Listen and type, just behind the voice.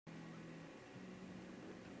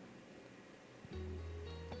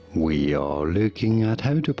We are looking at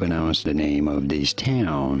how to pronounce the name of this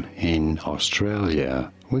town in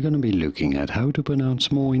Australia. We're going to be looking at how to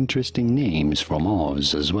pronounce more interesting names from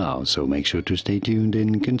Oz as well, so make sure to stay tuned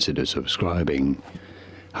and consider subscribing.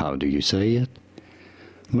 How do you say it?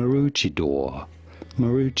 Maroochydore.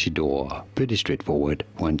 Maroochydore. Pretty straightforward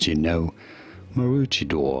once you know.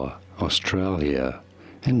 Maroochydore, Australia.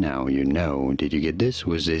 And now you know. Did you get this?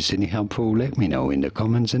 Was this any helpful? Let me know in the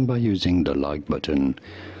comments and by using the like button.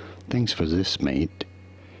 Thanks for this, mate.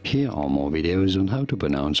 Here are more videos on how to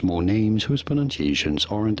pronounce more names whose pronunciations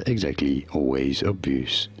aren't exactly always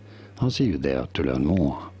obvious. I'll see you there to learn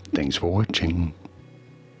more. Thanks for watching.